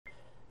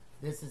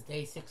This is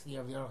day 60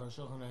 of the Aruch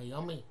HaShulchan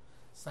HaYomi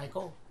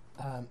cycle.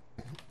 If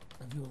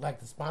you would like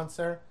to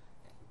sponsor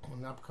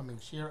an upcoming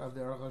shir of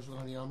the Aruch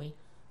HaShulchan HaYomi,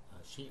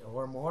 shir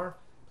or more,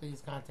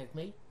 please contact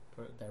me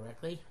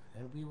directly,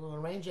 and we will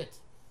arrange it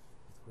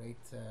with great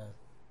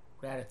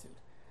gratitude.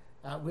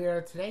 We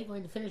are today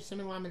going to finish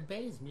Siman Lamed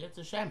Beis, Mirat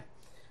Hashem.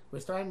 We're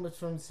starting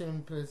from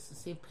Siman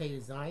Pei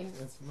Zayin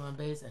and Siman Lamed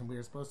Beis, and we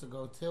are supposed to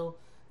go till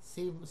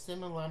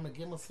Siman Lamed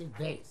Gimel Siv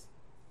Beis.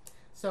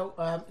 So,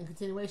 in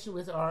continuation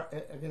with our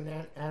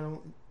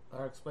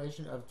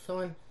explanation of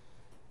tefillin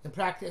in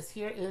practice,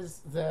 here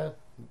is the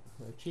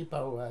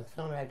cheapo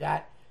tefillin I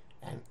got,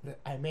 and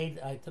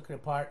I took it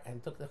apart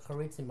and took the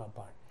charitzim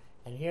apart.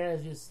 And here,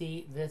 as you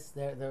see,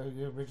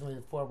 originally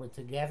the four were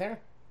together,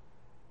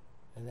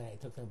 and then I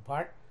took them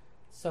apart.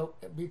 So,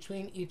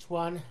 between each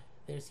one,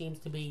 there's a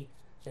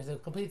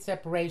complete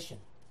separation.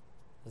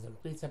 There's a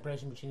complete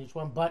separation between each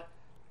one, but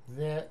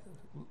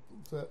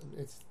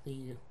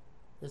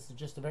this is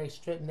just a very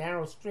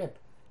narrow strip,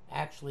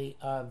 actually,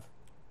 of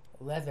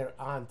leather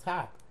on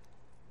top,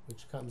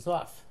 which comes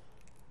off.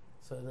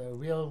 So the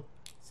real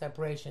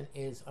separation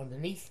is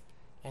underneath,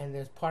 and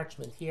there's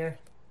parchment here,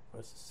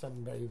 or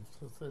some very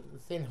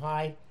thin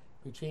hide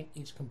between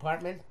each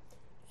compartment,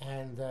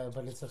 and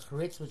but it's a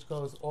charitz which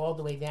goes all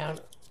the way down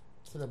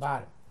to the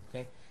bottom.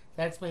 Okay,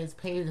 that explains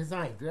pay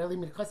design.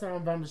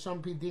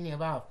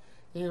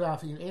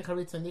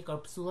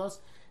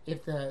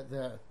 If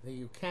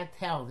you can't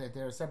tell that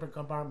there are separate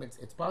compartments,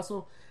 it's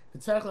possible. Or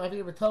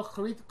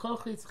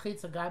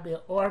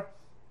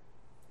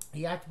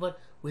you have to put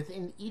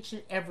within each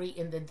and indentated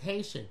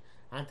indentation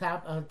on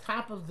top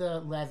of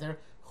the leather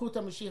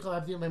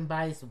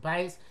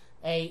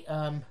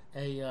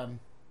a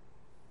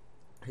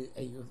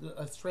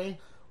string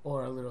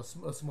or a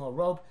small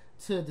rope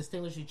to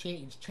distinguish between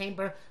each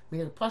chamber.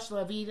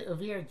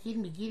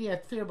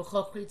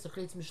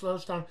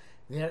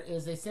 There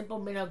is a simple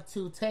minhag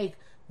to take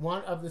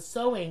one of the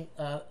sewing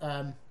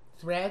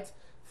threads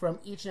from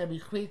each and every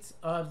chritz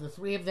of the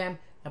three of them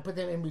and put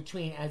them in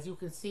between. As you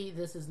can see,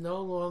 this is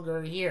no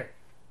longer here.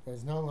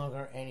 There's no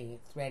longer any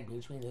thread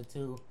between the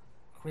two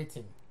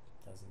chitzim.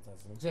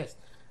 Doesn't exist,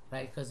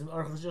 right? Because the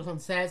Aruch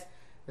HaShulchan says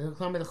the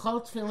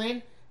chol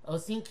tefillin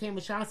osin came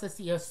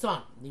see your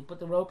son. You put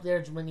the rope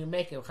there when you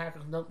make it,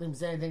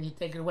 and then you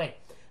take it away.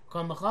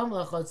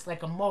 It's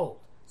like a mold.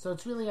 So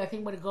it's really, I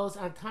think, when it goes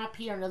on top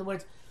here. In other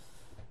words,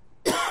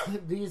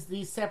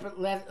 these separate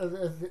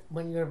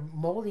when you're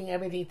molding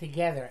everything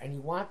together, and you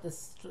want it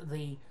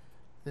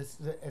to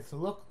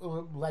look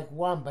like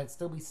one, but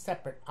still be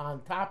separate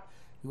on top,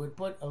 you would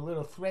put a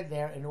little thread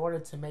there in order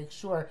to make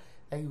sure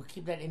that you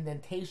keep that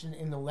indentation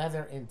in the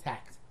leather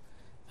intact.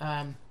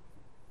 And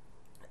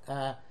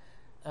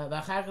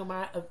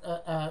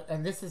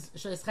this is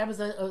and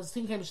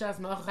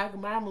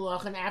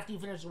after you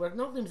finish the work,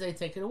 they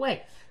take it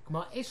away.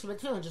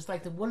 Just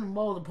like the wooden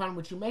mold upon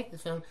which you make the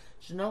film,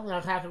 which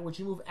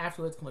you move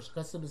afterwards.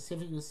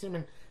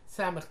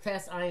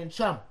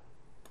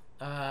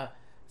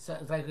 So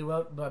it's like we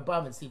wrote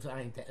above in Steve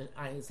Ayin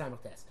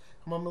Samachtes.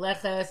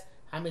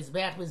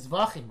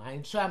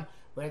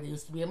 Where there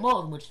used to be a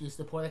mold in which they used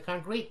to pour the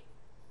concrete.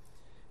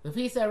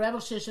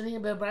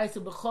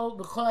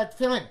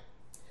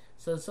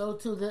 So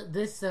to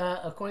this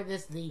according to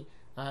this, the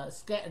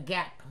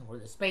gap or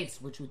the space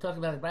which we talked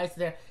about in the Brisa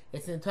there,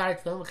 it's an entire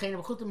film. It's not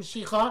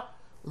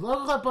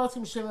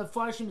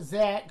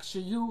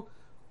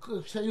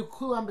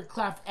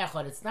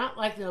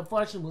like the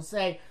Mefarshim will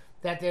say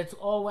that it's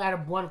all out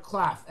of one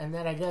cloth, and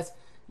then I guess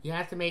you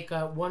have to make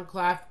one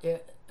cloth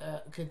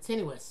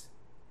continuous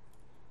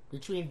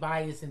between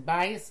bias and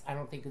bias. I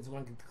don't think it's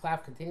one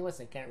cloth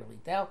continuous. I can't really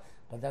tell,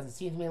 but it doesn't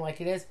seem to me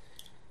like it is.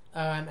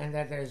 And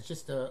that there's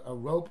just a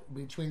rope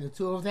between the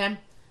two of them,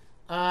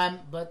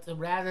 but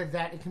rather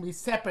that it can be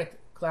separate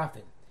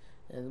clothing.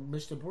 And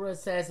Mishnah Berurah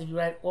says if you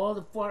write all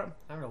the four,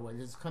 I don't know when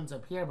this comes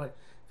up here, but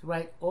if you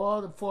write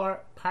all the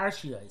four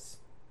parshias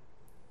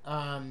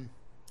and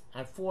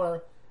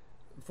four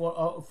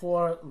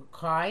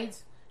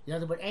kides, you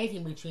have to put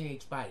anything between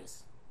each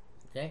bias.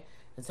 Okay,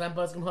 and some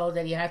poskim hold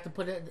that you have to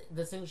put the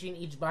distinction in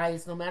each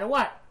bias no matter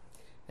what,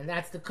 and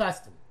that's the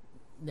custom.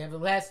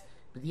 Nevertheless,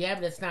 but the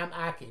evidence not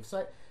akiv.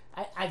 So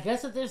I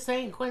guess what they're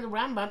saying, according to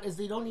Rambam, is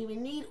they don't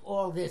even need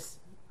all this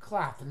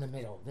cloth in the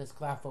middle, this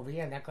cloth over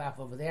here and that cloth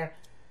over there.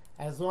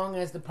 As long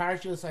as the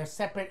parachutes are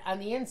separate on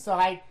the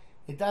inside,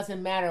 it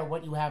doesn't matter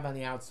what you have on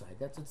the outside.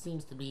 That's what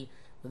seems to be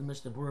the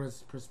Mishnah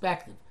Berurah's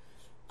perspective.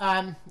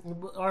 Aruch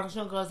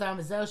HaShulchan goes down,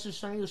 according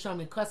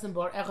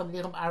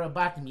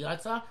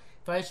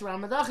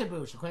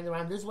to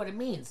Rambam, this is what it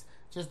means.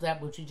 Just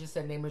that which you just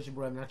said, name Mishnah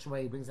Berurah. I'm not sure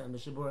why he brings out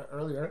Mishnah Berurah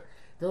earlier.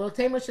 The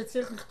Lotema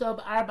Shetzich Lichtob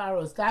Arba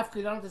Aros. Dafka,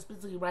 you don't have to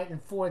specifically write in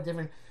four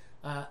different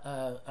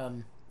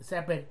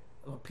separate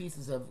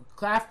pieces of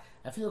cloth.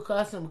 I feel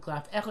custom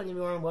cloth. Echad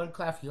Yimiron, one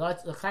cloth.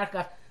 Yotz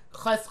Lecharkach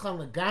Chascham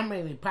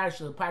Legamre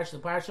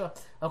Parsha.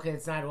 Okay,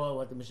 it's not all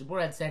what the Mishnah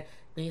Berurah had said.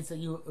 It means that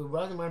you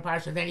wrote them one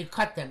parsha, then you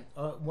cut them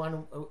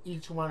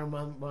each one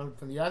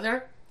from the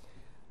other.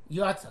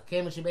 Yotza.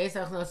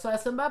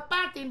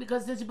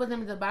 Because since you put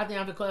them into the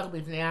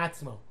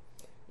batim,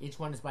 each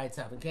one is by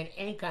itself. There's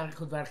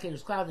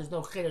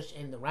no chiddush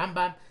in the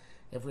Rambam.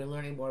 If we're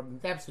learning more in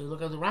depth, so we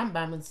look at the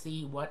Rambam and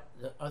see what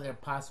the other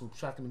possible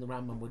pshatim in the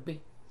Rambam would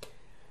be.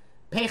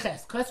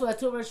 Peches.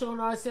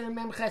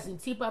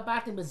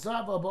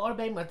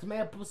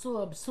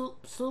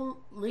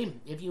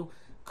 If you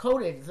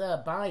coated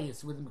the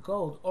bias with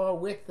gold or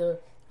with the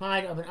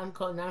hide of an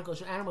uncoated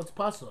non-kosher animal, it's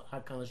possible.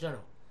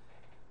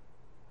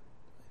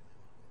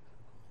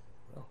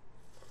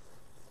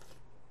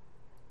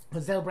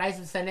 It's a Bryce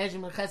and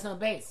Nejim,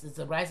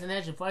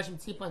 Farshim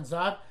Tzipa and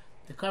Zav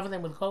to cover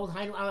them with gold.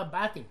 Hainu ala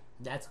batim.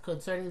 That's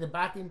concerning the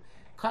batim,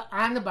 cut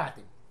on the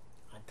batim,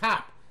 on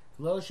top.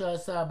 Losha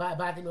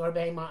batim or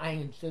behema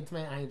ayin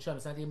shitmei ayin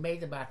shabbos. So they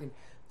made the batim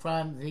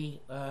from the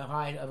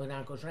hide of a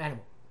non-kosher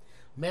animal.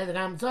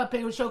 Medagam Zav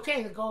Perush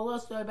okay. The gold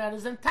also about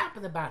is on top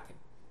of the batim,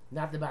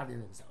 not the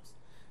batim themselves.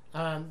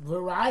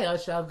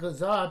 Varaya shall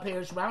Zav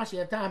Perush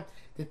Rashi atam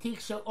the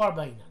tiksha or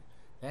bainan.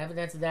 The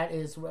evidence of that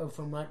is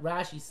from what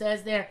Rashi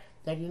says there,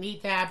 that you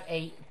need to have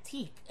a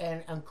teak,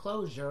 an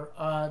enclosure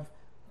of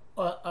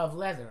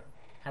leather.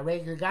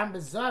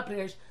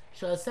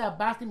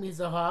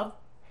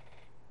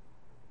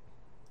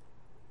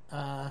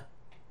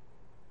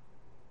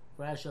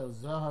 Rashi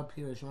Zahav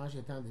Pirish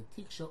Rashi Tam the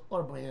teak shel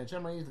or bayan.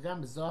 Shema is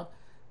gam zahav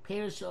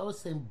Pirish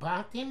osim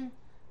batim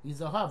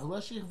yizahav lo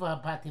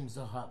shikva batim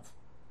zahav.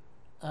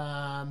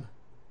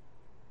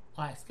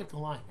 I skipped a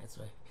line. That's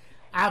right.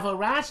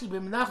 Avarashi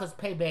b'menachas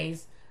pei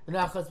beis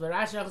menachas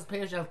v'rashi menachas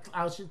pei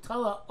al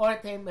shitola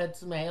ortem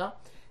etzmeya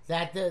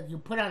that you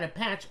put on a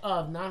patch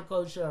of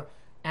non-kosher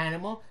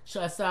animal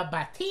shasa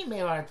batim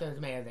me'ortem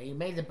etzmeya that you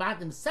made the bat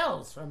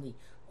themselves from the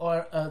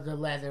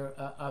leather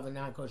of a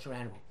non-kosher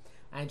animal.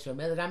 That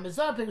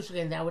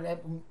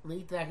would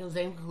lead to that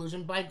same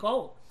conclusion by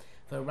gold.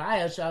 For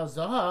Raya Shal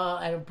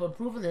Zoha, and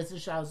proof of this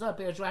is Shal Zoha,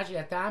 Pirish Rashi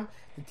Atam,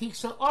 the Tik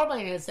Shal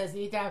Orbain, it says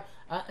you need to have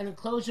an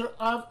enclosure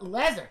of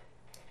leather.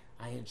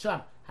 Ayin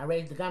Sham.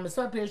 Harei the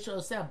Gamasab Pirish Shal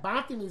Seh,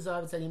 Batim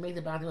Izov, it said you make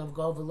the Batim of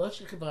gold,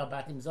 Veloshikivah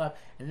Batim Izov,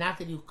 and not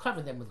that you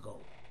cover them with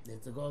gold.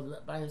 It's the gold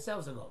by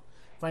themselves are gold.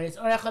 For it's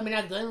Oracha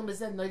Minak Doilim,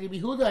 said, no,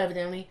 Yehuda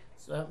evidently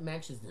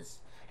mentions this.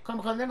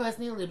 Nevertheless,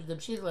 the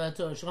Pshitla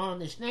Torah Shalom,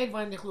 the Shnei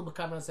Dvar Nichlu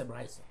B'Kavan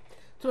Sebraisa.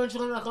 Torah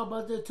Shalom Nachol,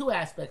 but there are two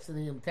aspects of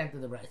the intent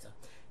of the Braisa.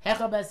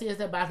 Hechab Asiyas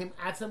the Batim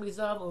Atzam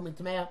Izov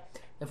Umitmeya.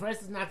 The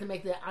first is not to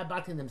make the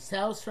Batim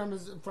themselves from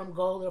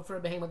gold or for a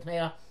behemoth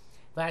Tmeya.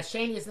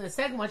 Vashenius, and the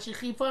second one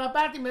Shechifa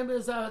Batim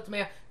members of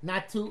Tmeya,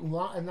 not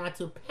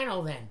to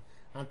panel them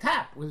on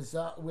top with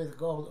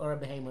gold or a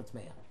behemoth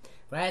Tmeya.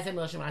 Right, and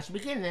Moshe Rashi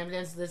begin.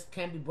 Evidence this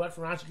can be brought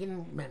from Rashi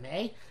begin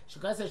Memei.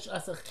 Shekasa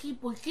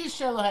Asachipu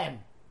Kishelohem.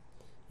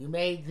 You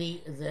made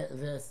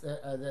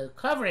the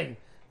covering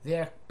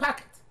their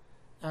pocket.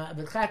 But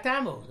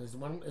Chatamu is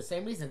the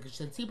same reason. Because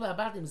Shetipa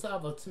Batim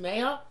Zav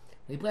Tmeya,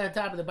 they put on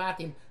top of the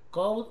Batim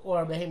gold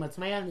or behemoth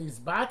Tmeya, and these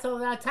batal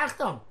that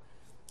tachton.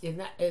 It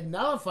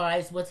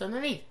nullifies what's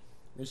underneath.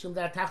 Mishum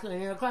that tachton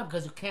in the club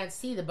because you can't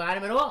see the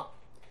bottom at all.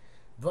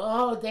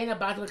 V'o dena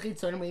batim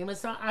chitzonim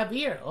v'yimasa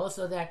avir.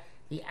 Also that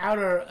the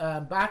outer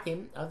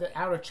batim of the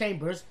outer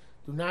chambers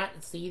do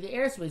not see the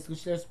airspace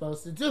which they're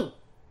supposed to do.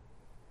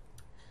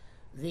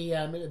 The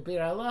Bir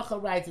Halacha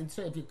writes,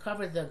 if you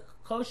cover the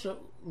kosher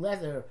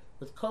leather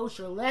with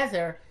kosher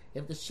leather,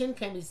 if the shin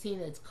can be seen,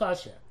 it's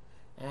kosher.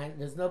 And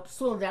there's no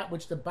psul in that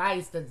which the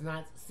bias does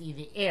not see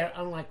the air,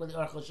 unlike what the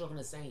Aruch HaShulchan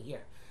is saying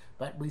here.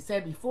 But we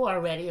said before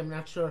already, I'm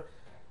not sure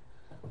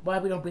why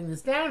we don't bring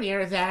this down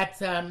here,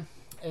 that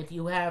if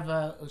you have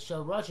a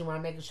shel rosh, you want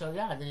to make a shel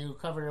yad, then you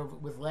cover it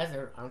with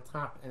leather on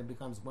top and it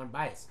becomes one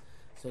bias.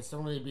 So it's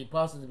only be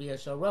possible to be a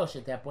shel rosh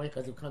at that point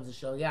because it becomes a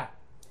shel yad.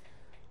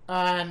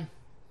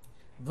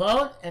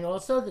 Vote, and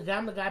also the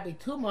Gam Gabi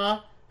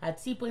Tuma had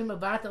Tzipuim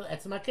Avato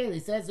Etzmakel.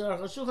 He says there are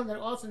Chashulchan that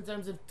also in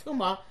terms of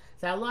Tuma,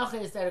 the halacha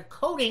is that a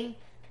coating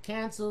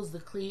cancels the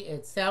Kli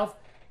itself.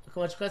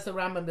 Like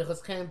Rambam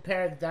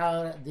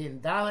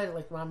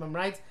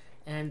writes,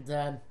 and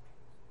there's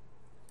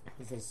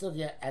a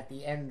sugya at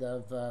the end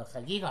of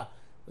Chagiga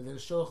with the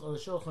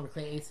Shulchan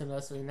Kli Eitzim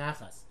Nosui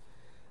Nachas.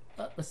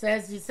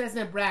 He says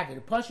in a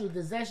bracket, Pashu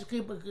the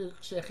Zeshachim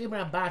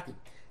Batim.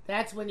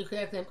 That's when you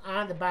connect them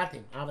on the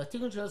batim.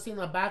 Avatikun shalosim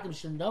batim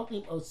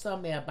shenotim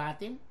osam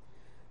me'abatim,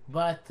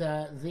 but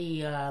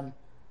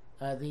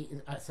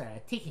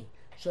ticking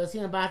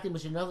shalosim batim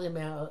shenotim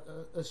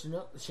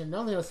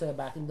osam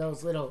batim.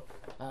 Those little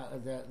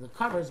the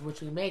covers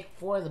which we make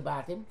for the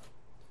batim.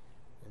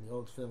 In the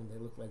old film, they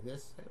look like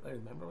this. Anybody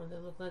remember when they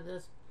looked like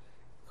this?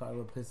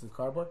 Cardboard, pieces of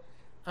cardboard.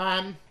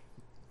 A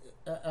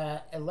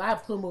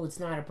lav klumu, it's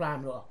not a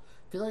problem at all.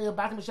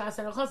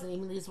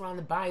 Even these were on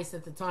the bias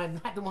at the time,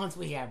 not the ones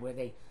we have where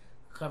they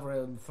cover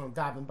them from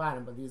top and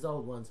bottom, but these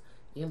old ones.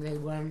 Even they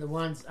were on the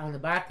ones on the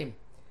bottom.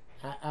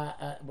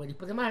 When you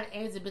put them on,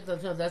 it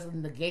doesn't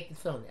negate the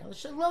film.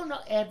 That's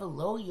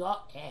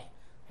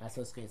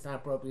okay. It's not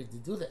appropriate to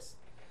do this.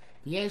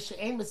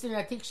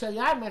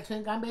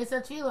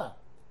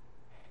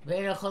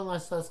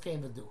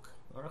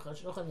 Aruch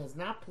HaShulchan is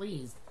not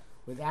pleased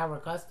with our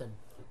custom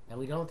that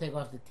we don't take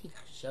off the tik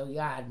shel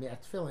yad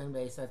tefillin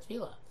beis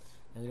tefillah,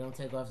 and we don't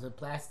take off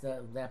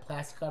that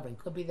plastic covering.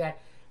 Could be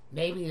that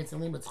maybe it's a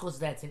limud chus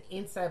that's an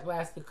inside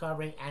plastic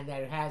covering, and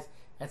that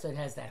that's what it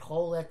has that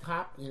hole at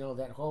top,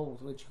 that hole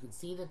which you can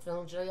see the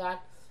tefillin shel yad.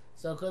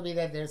 So it could be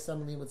that there's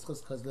some limud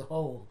chus because of the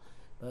hole,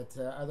 but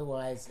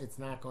otherwise it's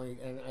not going.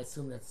 And I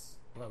assume that's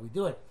why we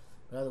do it.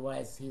 But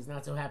otherwise, he's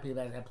not so happy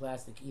about that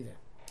plastic either.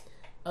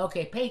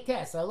 Okay, pay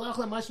test. Allah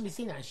Moshe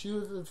Messina.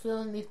 Shoes with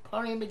tefillin need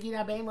parim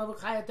begina beim over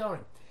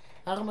chayatorim.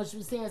 Allah Moshe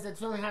Messina says that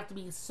tefillin have to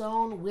be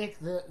sewn with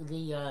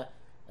the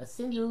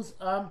sinews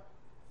of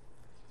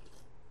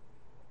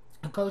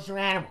a kosher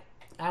animal.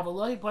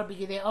 Avaloi part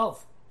begina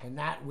off, and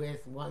not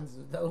with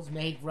those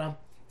made from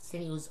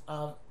sinews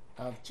of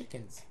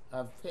chickens,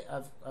 of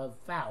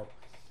fowl.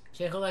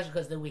 Sheikholash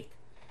because they're weak.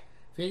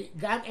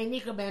 Gam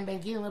enika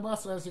ben gina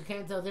lebosros. You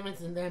can't tell the difference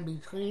in them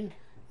between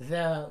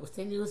the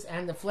sinews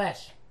and the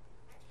flesh.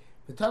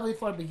 The totally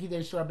for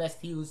begida sure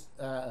best to use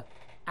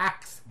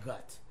ox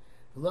gut.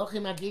 Did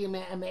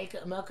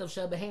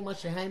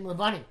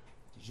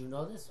you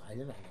know this? I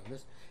did not know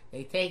this.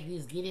 They take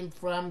these gidim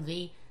from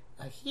the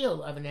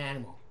heel of an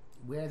animal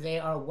where they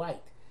are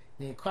white.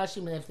 They crush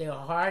them, and if they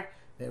are hard,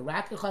 they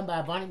rakachon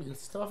ba'avanim. You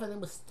soften them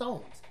with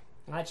stones.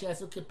 Until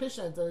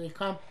they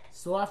become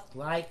soft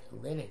like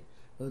linen.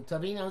 And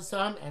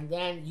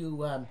then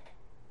you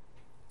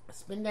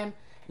spin them.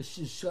 It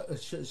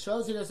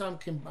shows you that some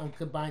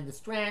combine the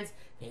strands.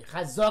 And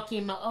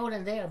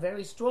they are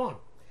very strong.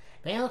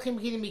 You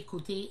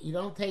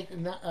don't take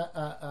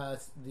the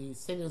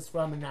sinews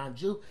from a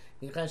non-Jew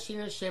because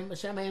we're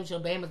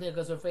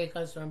afraid it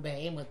comes from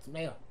behemoth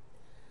male.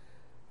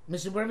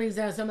 Mr. Burbank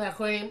says some of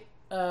the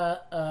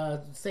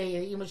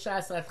say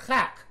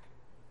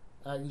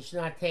you should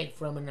not take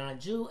from a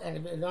non-Jew, and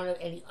if you don't have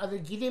any other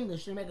gidim, you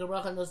should make a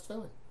rock on those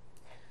tefillin.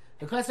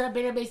 Because I've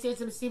been able to say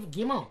some Steve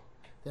Gimel.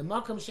 The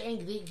Malcolm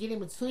Shein Gidim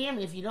Mitzuyim,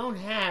 if you don't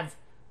have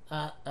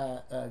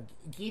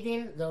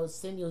Gidin, those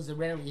sinews are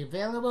readily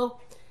available.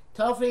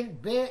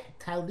 Tofin be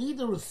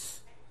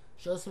Talidurus.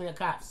 Shows me a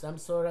cloth, some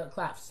sort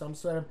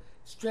of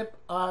strip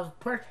of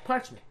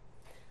parchment.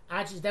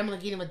 Archie's them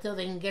Gidim until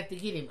they can get the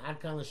Gidim.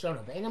 Adkan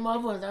Lashonah. But Ainam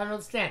over, I don't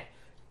understand.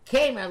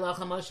 Came Allah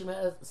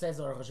Moshe says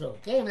or Chashul.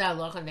 Came that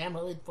Allah and them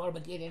only for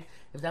Gidim.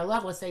 If the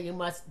Allah will say you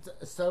must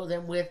sew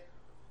them with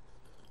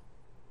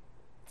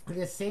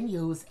the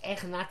sinews, how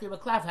can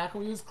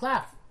we use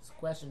cloth? It's a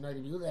question not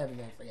if you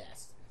evidently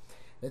asked.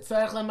 So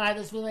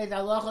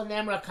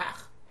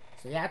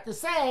you have to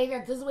say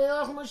that this is the way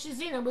the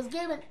Moshe was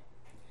given.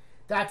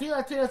 That even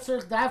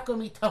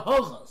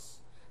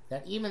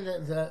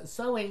the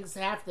sewings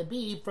have to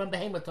be from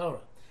Behemoth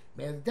Torah.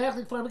 So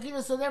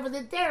therefore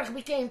the derech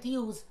became to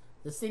use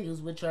the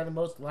sinews, which are the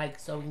most like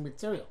sewing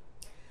material.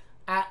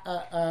 But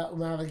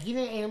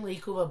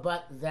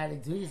that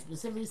it do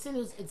specifically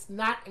sinews, it's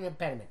not an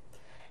impediment.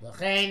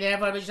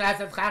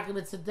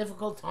 It's a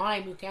difficult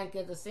time. You can't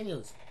get the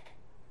sinews.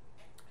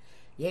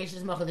 Use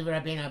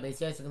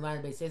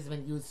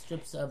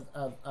strips of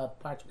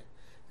parchment.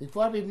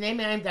 Before we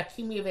name and to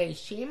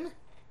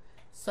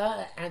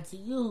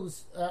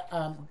use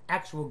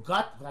actual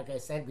gut, like I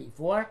said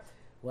before,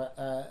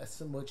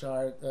 which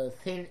are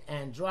thin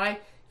and dry.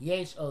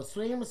 Yesh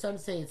osrim. Some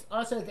say it's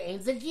also the ein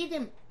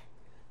zagidim.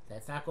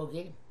 That's not called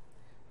gidim.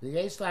 The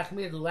yesh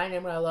lachmir the line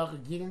emer aloch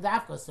gidim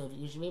dafka. So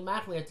you should be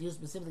machmir to use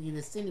specifically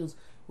the sinews,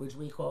 which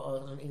we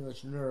call in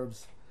English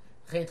nerves.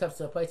 And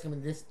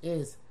this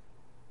is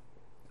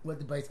what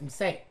the Baitim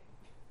say.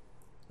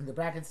 In the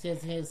brackets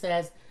here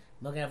says,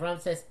 Magen Avraham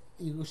says,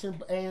 you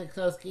shouldn't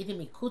close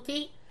gidim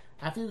ikuti.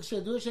 I feel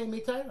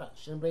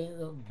shouldn't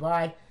bring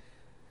by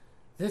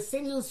the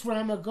sinews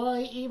from a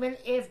guy, even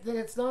if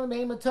it's not a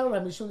name of Torah.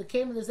 Mishum the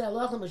came in the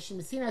halacha,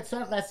 Mishum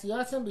tzarich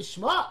lasiyasam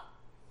b'shma.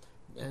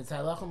 And it's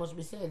halacha must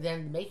be said.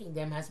 Then making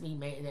them has to be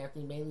made. They have to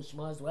be made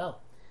lishma as well.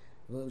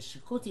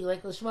 Shikuti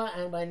like lishma,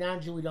 and by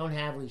non-Jew we don't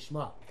have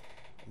lishma.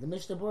 The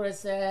Mishnah Berurah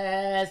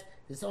says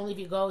it's only if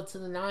you go to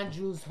the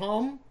non-Jew's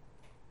home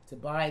to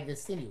buy the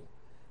sinew,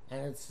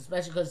 and it's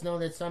especially because it's known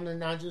that some of the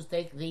non-Jews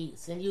take the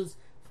sinews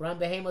from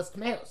behemoths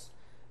kmeos,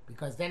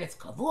 because then it's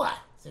kavua.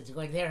 Since you're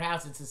going to their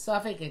house, it's a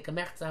suffix and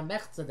kamechza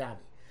mechzadami.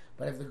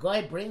 But if the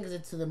guy brings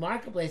it to the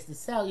marketplace to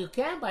sell, you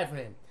can buy from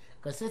him,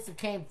 because since it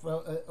came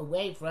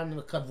away from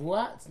the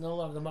kavua, it's no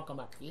longer the makam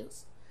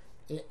akiyus,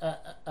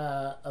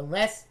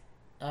 unless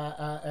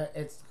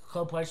it's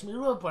kol parsh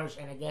miruv parsh,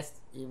 and I guess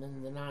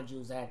even the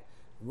non-Jews had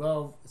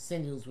rove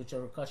sinews, which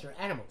are kosher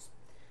animals.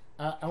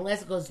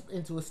 Unless it goes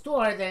into a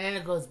store, then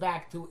it goes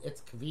back to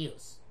its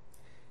kaviyus.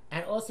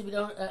 And also, we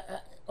don't.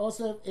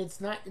 Also, it's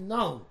not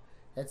known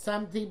that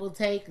some people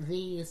take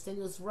the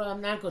sinews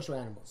from non-kosher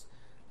animals.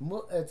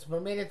 It's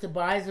permitted to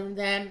buy from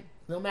them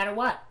no matter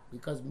what,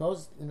 because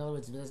most, in other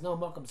words, there's no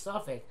mokum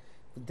suffix,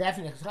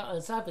 definite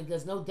suffix.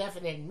 There's no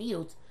definite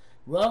mute.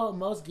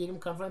 Most gidim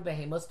come from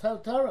behemoths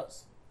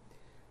toros.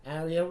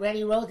 And we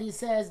already wrote. He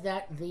says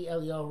that the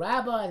Eliyahu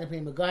Rabbah and the Pri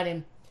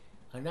Megadim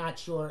are not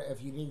sure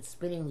if you need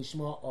spinning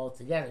lishma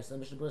altogether. So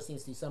Mishnah Berurah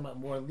seems to be somewhat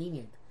more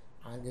lenient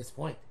on this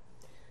point.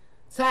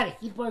 Tzadik,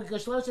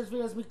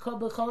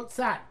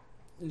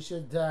 you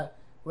should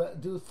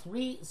do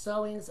 3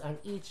 sewings on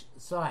each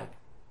side.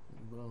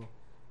 Well,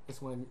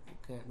 this one you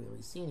can't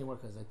really see anymore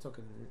because I took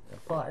it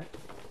apart.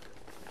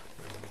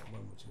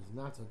 One which is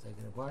not so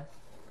taken apart.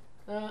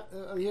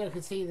 Here you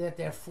can see that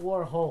there are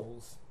 4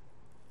 holes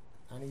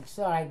on each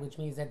side, which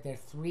means that there are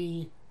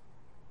 3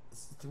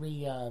 what's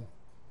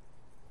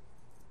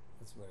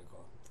what I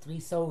call it? 3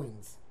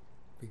 sewings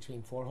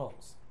between 4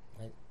 holes,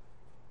 right?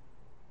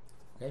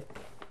 Okay,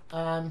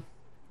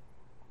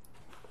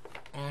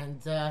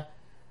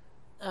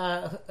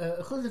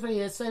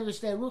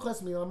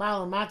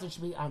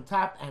 should be on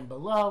top and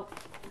below.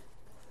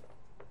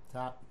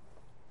 Top,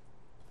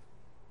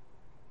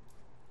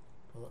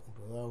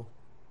 below.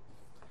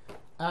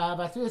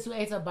 But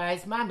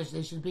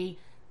they should be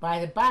by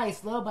the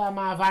bias, low by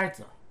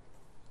Ma'avarta.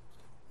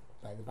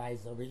 By the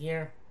bias over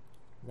here,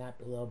 not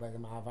below by the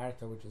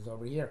Ma'avarta, which is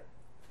over here.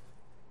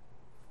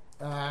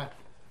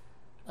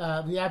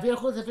 We have here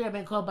chutz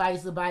ben kol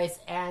bias the bias,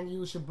 and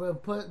you should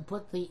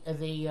put the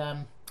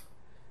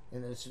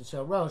in the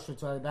shorosh we're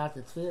talking about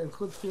the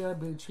chutz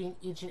between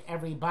each and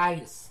every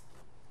bias.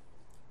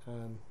 We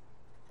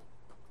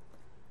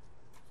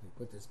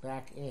put this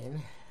back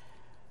in.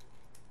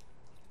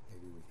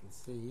 Maybe we can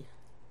see.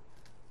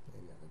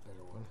 Maybe I have a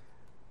better one.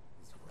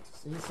 Easy one to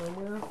see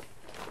somewhere.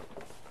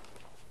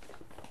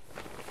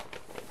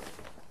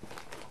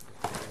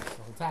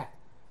 Intact.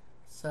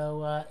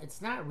 So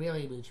it's not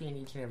really between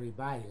each and every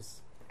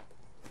bias.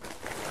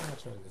 I'm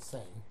not sure what it's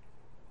saying,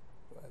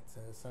 but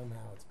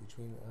somehow it's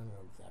between. I don't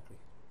know exactly.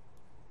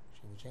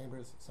 Between the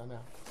chambers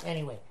somehow.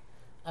 Anyway,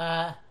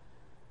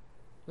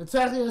 we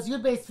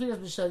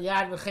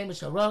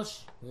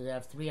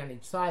have 3 on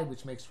each side,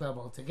 which makes 12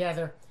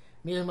 altogether.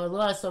 And if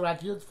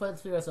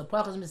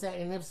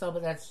so,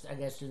 but that's, I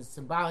guess, just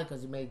symbolic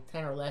because you made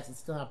 10 or less, it's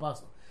still not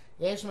possible.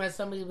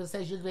 Somebody would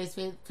say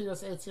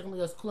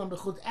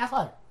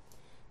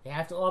they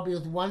have to all be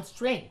with 1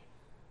 string.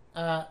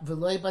 And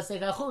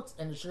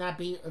it should not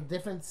be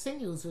different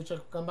sinews which are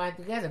combined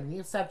together. And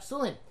if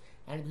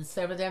you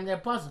sever them, they're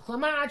puzzled.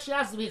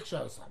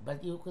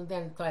 But you can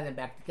then tie them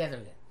back together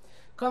again.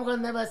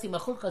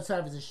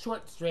 Is a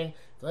short string,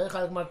 so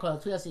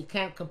you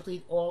can't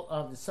complete all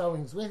of the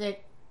sewings with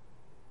it.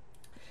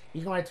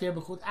 You can write here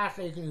you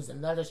can use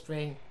another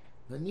string.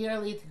 And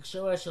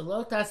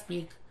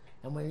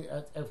when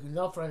if you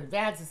know for an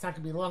advance it's not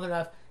going to be long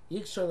enough,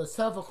 you should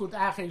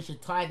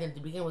tie them to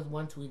begin with,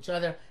 1 to each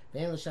other,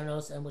 and we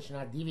should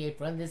not deviate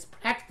from this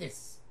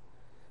practice.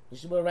 The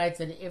Shibur writes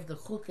that if the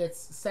chut gets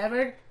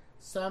severed,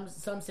 some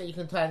say you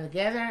can tie them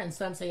together, and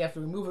some say you have to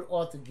remove it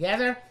all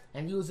together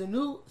and use a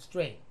new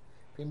string.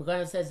 Prima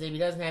Gana says that if he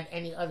doesn't have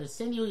any other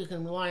sinew, you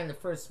can rely on the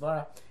first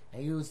svara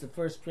and use the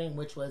first string,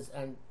 which was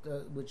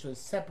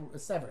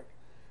severed.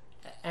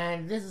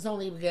 And this is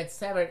only if it gets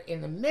severed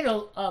in the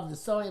middle of the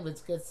sewing. If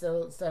it gets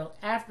severed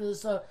after the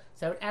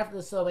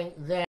sewing,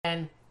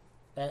 then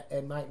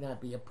it might not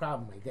be a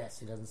problem. I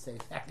guess it doesn't say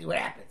exactly what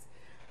happens.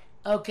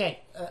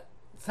 Okay,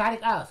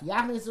 Tzadik Aleph.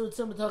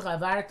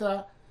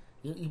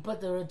 You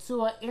put the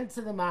ritzua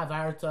into the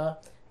ma'avarta,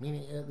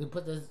 meaning you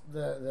put the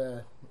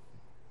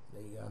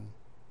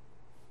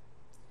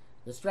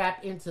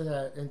strap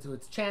into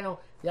its channel.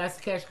 The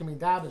askesh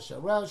kamidab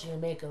sharosh, and you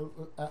make a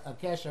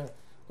kesher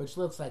which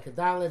looks like a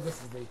dalet.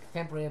 This is the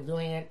contemporary of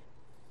doing it.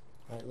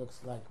 It looks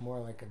like more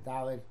like a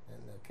dalet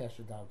than the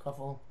kesher dal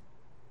kafel.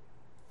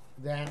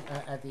 Then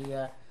at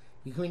the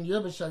you can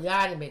yud b'shal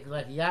yad and make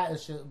like yud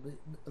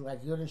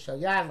and shal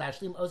yad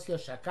lashlim osio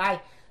shakai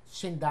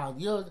shin dal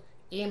yud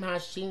im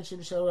hashin shel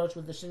shorosh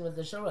with the shin with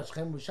the shorosh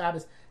chem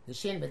b'shabbos the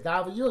shin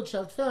b'dal yud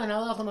shel tefillin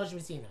halach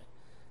Moshe Sinai.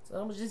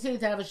 So Moshe Sinai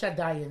to have a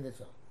shaddai in the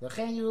tefillin.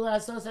 L'chein you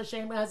la'asos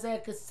Hashem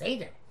hazeh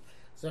keseder.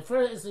 So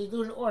first, you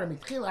do an order,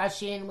 mitchil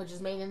hashin, which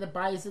is made in the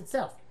bias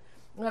itself.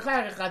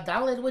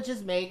 Dalet, which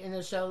is made in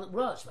the shel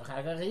rosh.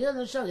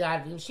 The shel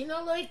yad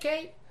v'shino lo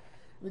yikei.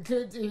 If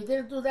you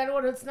didn't do that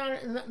order, it's not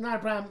a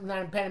problem, not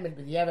an impediment,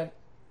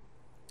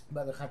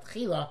 but the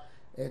chatchila,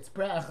 it's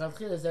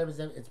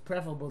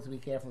preferable to be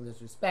careful in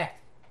this respect.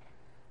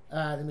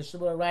 The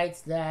Mishnah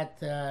writes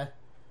that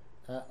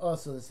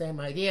also the same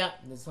idea.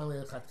 It's only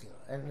the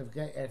chatchila, and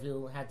if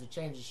you had to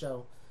change the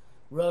show,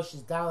 rosh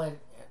is dalet.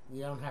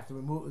 You don't have to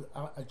remove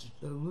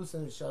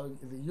loosen the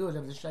yud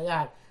of the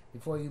shayad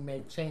before you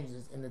make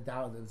changes in the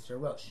dalet of the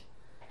sharosh.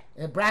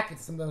 In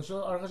brackets, some of the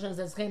Aruch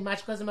says, "Came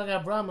much because of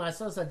Abraham. I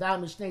saw the dal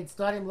mishnei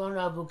starting lo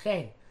nagu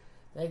came."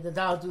 Like the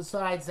dal 2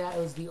 sides. That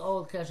was the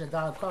old kesher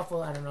dal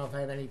kafel. I don't know if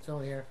I have any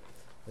tune here,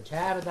 which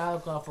have a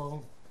dal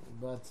kafel,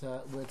 but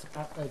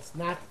it's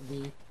not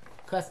the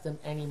custom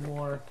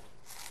anymore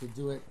to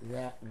do it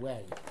that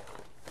way.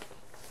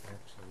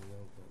 Actually,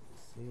 let me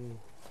see.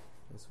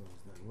 This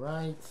one's not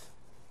right.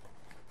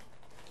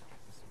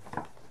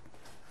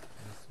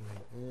 This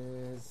one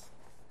is.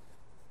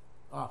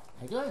 Oh,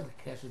 I do have the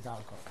kesher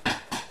dal kafel.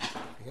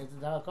 Here's the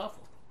dal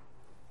kafel.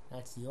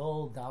 That's the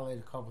old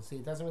dalet kafel. See,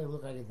 it doesn't really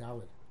look like a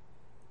dalet.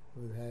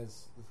 It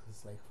has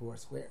it's like 4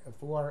 squares. Hope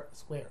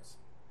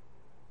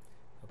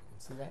you can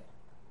see that.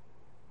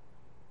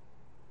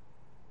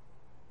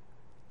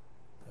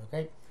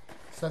 Okay,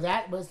 so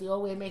that was the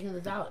old way of making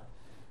the dollar.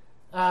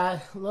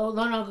 Lo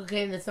no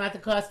cocaine. That's not the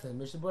custom.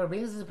 Mishnah Berurah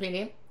brings his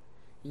opinion.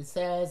 He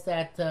says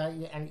that,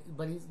 but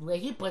the way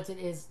he puts it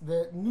is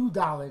the new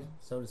dollar,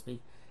 so to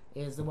speak,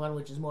 is the one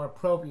which is more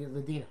appropriate,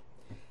 the dina.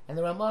 And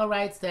the Ramah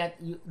writes that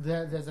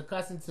there's a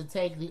custom to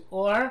take the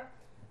ore,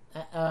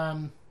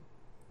 the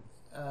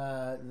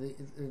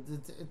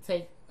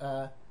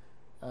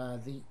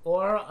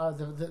ore of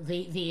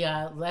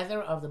the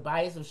leather of the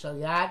bias of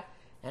shalyad,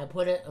 and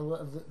put it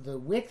the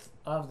width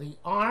of the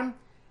arm,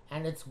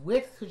 and its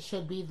width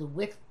should be the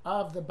width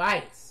of the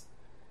bias.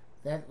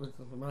 That was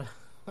the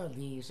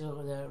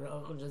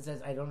says,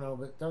 I don't know,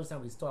 but don't know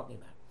what he's talking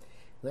about.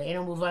 The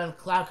Eno move on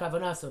cloud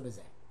kavanaso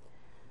b'zeh.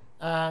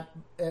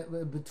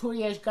 B'tur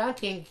yesh gan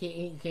king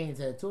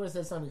to Torah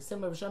says something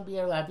similar. B'sham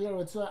bi'er la'avir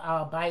ritzua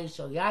al bayis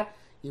shel yad.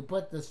 You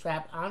put the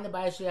strap on the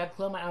bayis shel yad.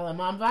 Kloma al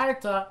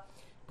ma'avarta.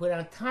 Put it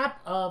on top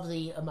of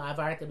the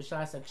ma'avarta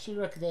b'shas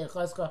akshira k'dei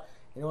choska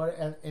in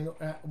order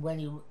when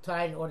you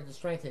tie it in order to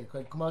strengthen it.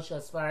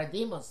 K'mosha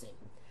Sfaradim osim.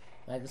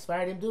 Like the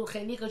Sfaradim do,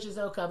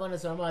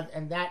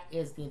 and that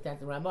is the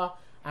intent of Ramah.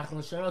 But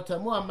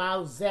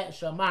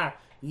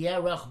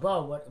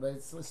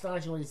it's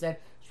astonishing what he said.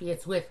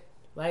 It's with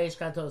Laish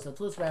Kantos. So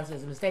Tus perhaps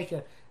there's a mistake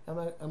here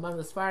among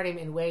the Sfaradim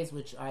in ways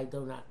which I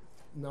do not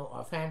know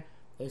offhand.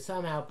 They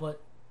somehow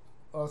put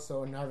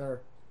also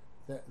the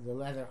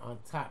leather on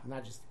top,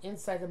 not just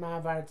inside the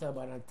Ma'avarta,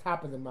 but on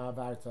top of the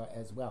Ma'avarta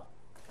as well.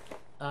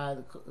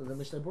 The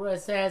Mishnah Berurah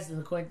says,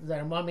 and according to the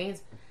Ramah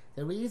means,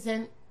 the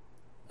reason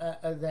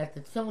that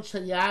the tefillin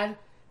shalyad,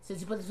 since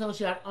you put the tefillin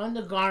shalyad on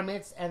the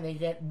garments and they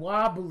get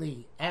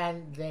wobbly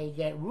and they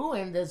get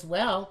ruined as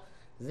well,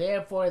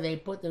 therefore they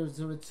put the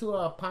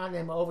ritzua upon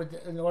them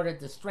in order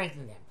to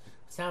strengthen them.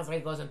 It sounds like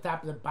it goes on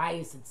top of the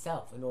bias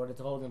itself in order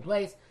to hold in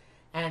place,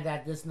 and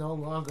that this no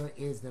longer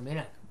is the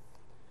minhag.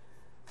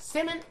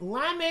 Siman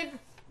Lamed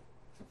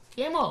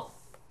Gimel.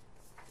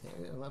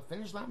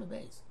 Finish Lamed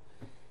base.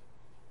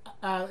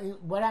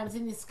 What happens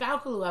in the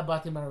skalkulu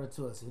abatim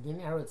aratzuos? We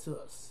didn't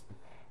aratzuos.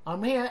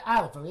 Amir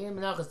Aleph. Amir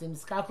Menachos. The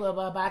skalkulu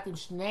abatim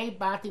shnei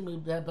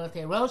batim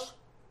batei rosh.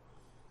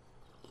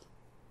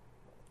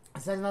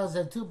 It says those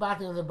are two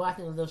batim of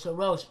the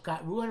rosh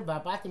got ruined.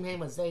 Batim heim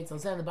was zayd. So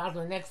instead the batim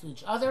are next to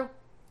each other.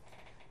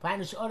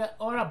 Find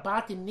ora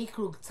batim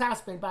nikru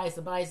tzas ben bayis.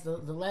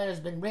 The letter has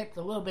been ripped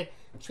a little bit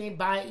between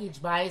by each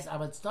bayis.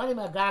 Avat stonim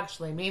agag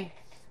shleimim,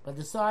 but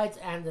the sides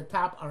and the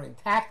top are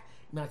intact.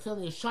 Because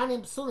it's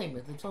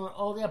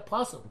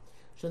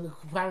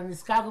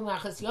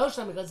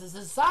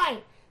a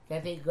sign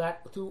that they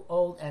got too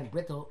old and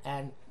brittle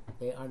and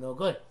they are no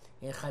good.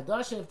 In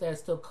Chadashim, if they're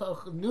still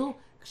new,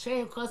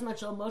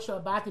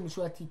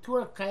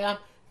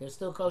 they're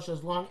still kosher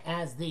as long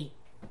as the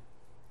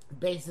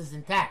base is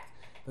intact.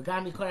 And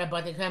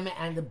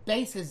the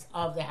bases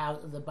of the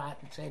house, the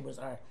chambers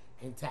are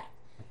intact.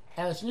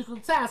 They're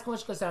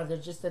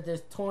just that they're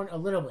torn a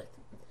little bit.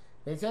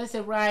 The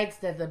Tzedek writes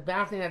that the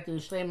balcony have to be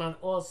shleim on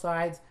all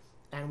sides,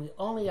 and we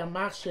only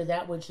amachshir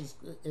that which is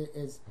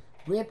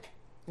ripped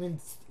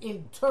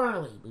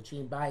internally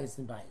between bias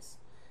and bias.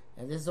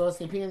 And this is also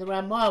the opinion of the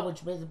Ramah,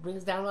 which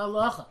brings down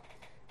halacha.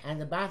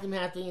 And the balcony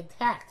have to be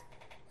intact.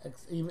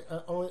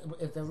 Only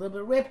if they're a little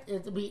bit ripped,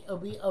 it'll be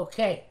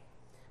okay.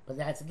 But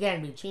that's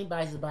again between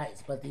bias and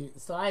bias. But the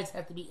sides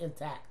have to be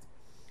intact.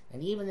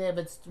 And even if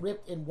it's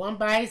ripped in one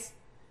bias,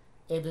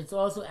 if it's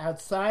also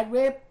outside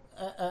ripped,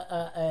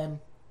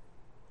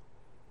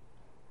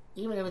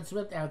 even if it's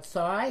ripped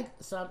outside,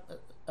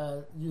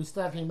 you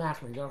still have to be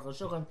machmir. The Aruch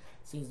HaShulchan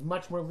seems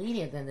much more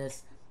lenient than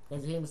this,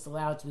 because he was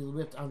allowed to be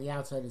ripped on the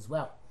outside as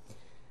well.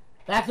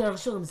 Back to Aruch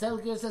HaShulchan. So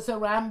gives us a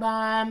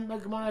Rambam,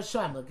 Gemara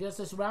Sham.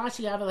 Gives us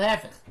Rashi Aval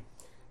Hefech.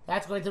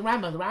 That's going to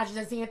Rambam. The Rashi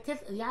says the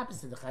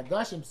opposite. The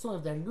Chadashim, soon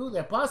if they're new,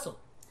 they're puzzled.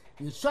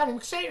 You shut him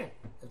ksherim.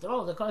 If they're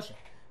old, they're kosher.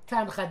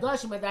 Time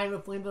Chadashim adayin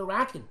refuim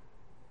b'rakim.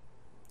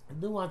 The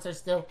new ones are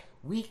still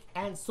weak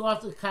and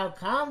soft. And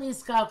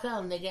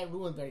they get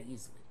ruined very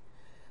easily.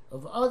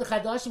 Of all the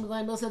Chadashim,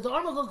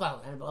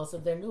 and also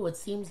if they're new, it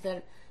seems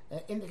that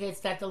indicates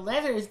that the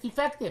leather is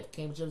defective.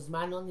 Came to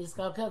Zman on these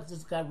because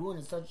it got ruined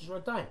in such a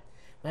short time.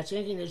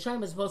 Machinking the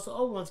Shem is supposed to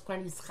old ones,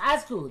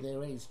 they're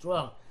really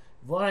strong.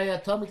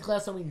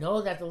 So we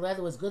know that the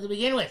leather was good to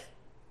begin with.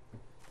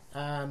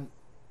 The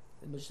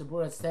Mishnah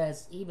Berurah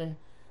says even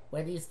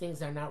where these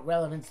things are not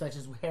relevant, such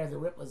as where the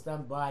rip was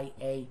done by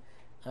a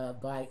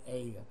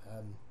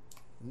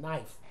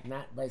knife,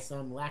 not by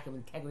some lack of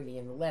integrity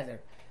in the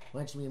leather,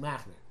 one should be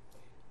machmir.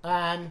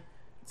 It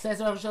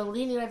says everybody's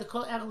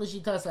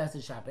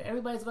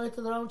going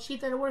to their own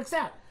sheet and it works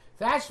out.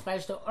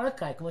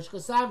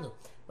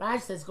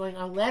 Raj says going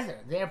on leather.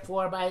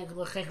 Therefore, by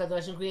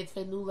creates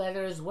new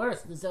leather is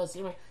worse. This is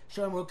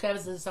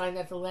a sign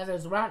that the leather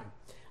is rotten.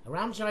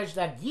 Aram charged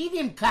that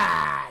Gidim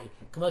Kai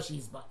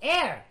Kamoshi's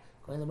Ba'er.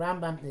 Going to the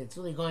Rambam, it's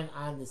really going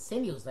on the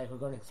sinews, like we're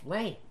going to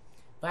explain.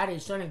 Body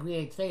is showing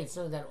create faith,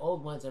 so that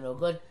old ones are no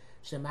good.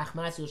 They got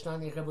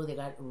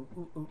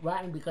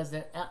rotten because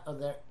of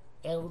their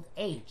old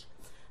age.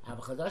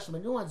 Avachadash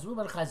new ones,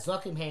 Ruban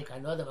Chazakim Hank. I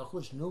know that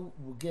Vachush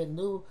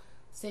new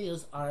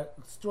sinews are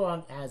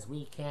strong as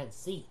we can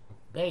see.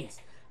 Base.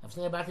 I've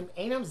seen about him.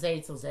 Einam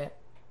Zaitzel Zet.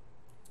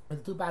 The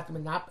two batim are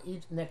not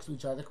each next to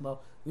each other. Come on,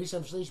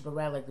 Risham Shlish, but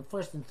rather like the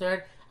first and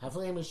third.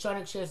 Avlim is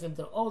Shanik shares them.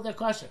 They're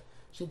kosher.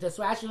 Shittas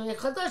Rashi and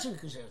Chadashim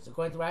kosher.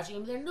 According to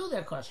Rashi, they knew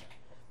they're kosher.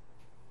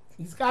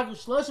 He's got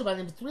Shlosha, but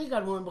them three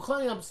got one.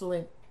 B'cholim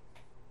Psulim.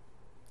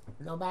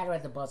 No matter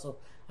at the bustle,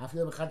 I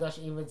feel b'chadash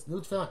even if it's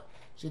new tefillin.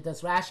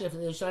 Shittas Rashi, I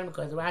feel the Shanim,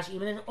 because the Rashi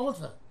even in old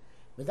tefillin.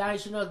 But that I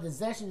should know the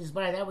zeshin is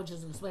by that which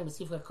is explained by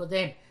Sifra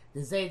Kodem.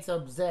 The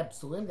Zaitzel Zeb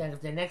Psulim. That if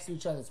they're next to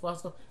each other, it's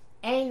possible.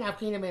 Ein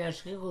Apinim in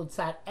Ashkiku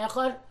Tzad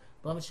Echad.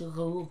 That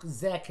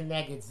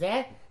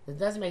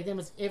doesn't make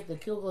difference if the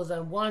kilkel is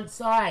on one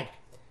side,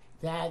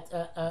 that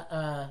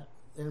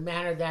in a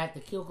manner that the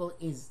kilkel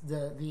is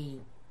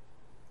the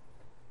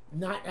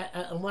not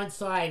on one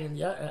side and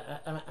the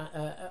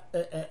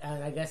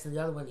and I guess in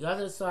the other one the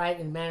other side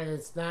in a manner that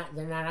it's not,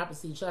 they're not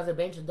opposite each other.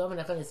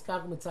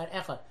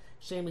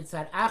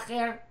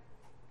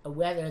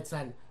 Whether it's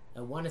on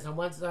one is on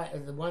one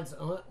side, the one's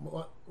on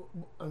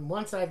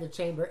one side of the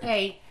chamber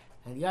A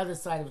and the other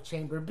side of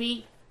chamber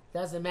B.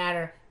 Doesn't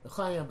matter.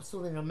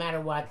 No matter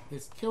what,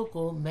 this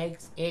kilkul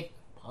makes it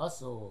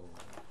possible.